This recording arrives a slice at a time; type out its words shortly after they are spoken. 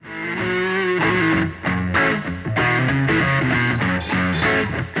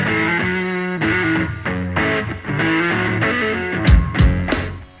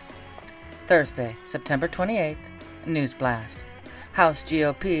Thursday, September 28th, News Blast. House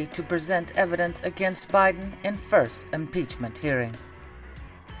GOP to present evidence against Biden in first impeachment hearing.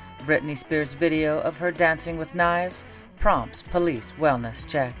 Britney Spears' video of her dancing with knives prompts police wellness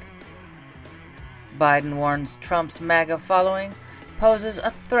check. Biden warns Trump's MAGA following poses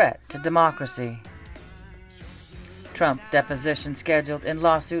a threat to democracy. Trump deposition scheduled in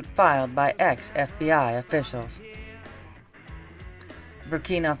lawsuit filed by ex-FBI officials.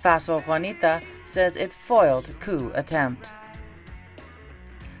 Burkina Faso Juanita says it foiled coup attempt.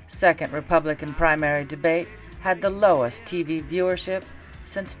 Second Republican primary debate had the lowest TV viewership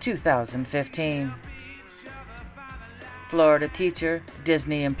since 2015. Florida teacher,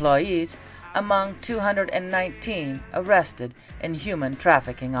 Disney employees among 219 arrested in human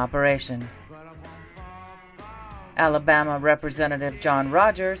trafficking operation. Alabama Representative John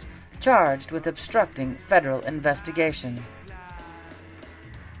Rogers charged with obstructing federal investigation.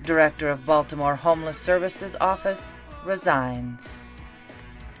 Director of Baltimore Homeless Services Office resigns.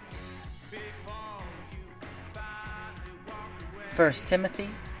 1 Timothy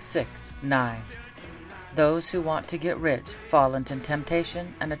 6:9. Those who want to get rich fall into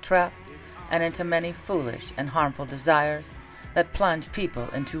temptation and a trap, and into many foolish and harmful desires that plunge people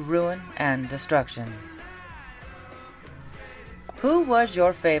into ruin and destruction. Who was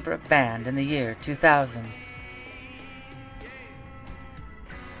your favorite band in the year 2000?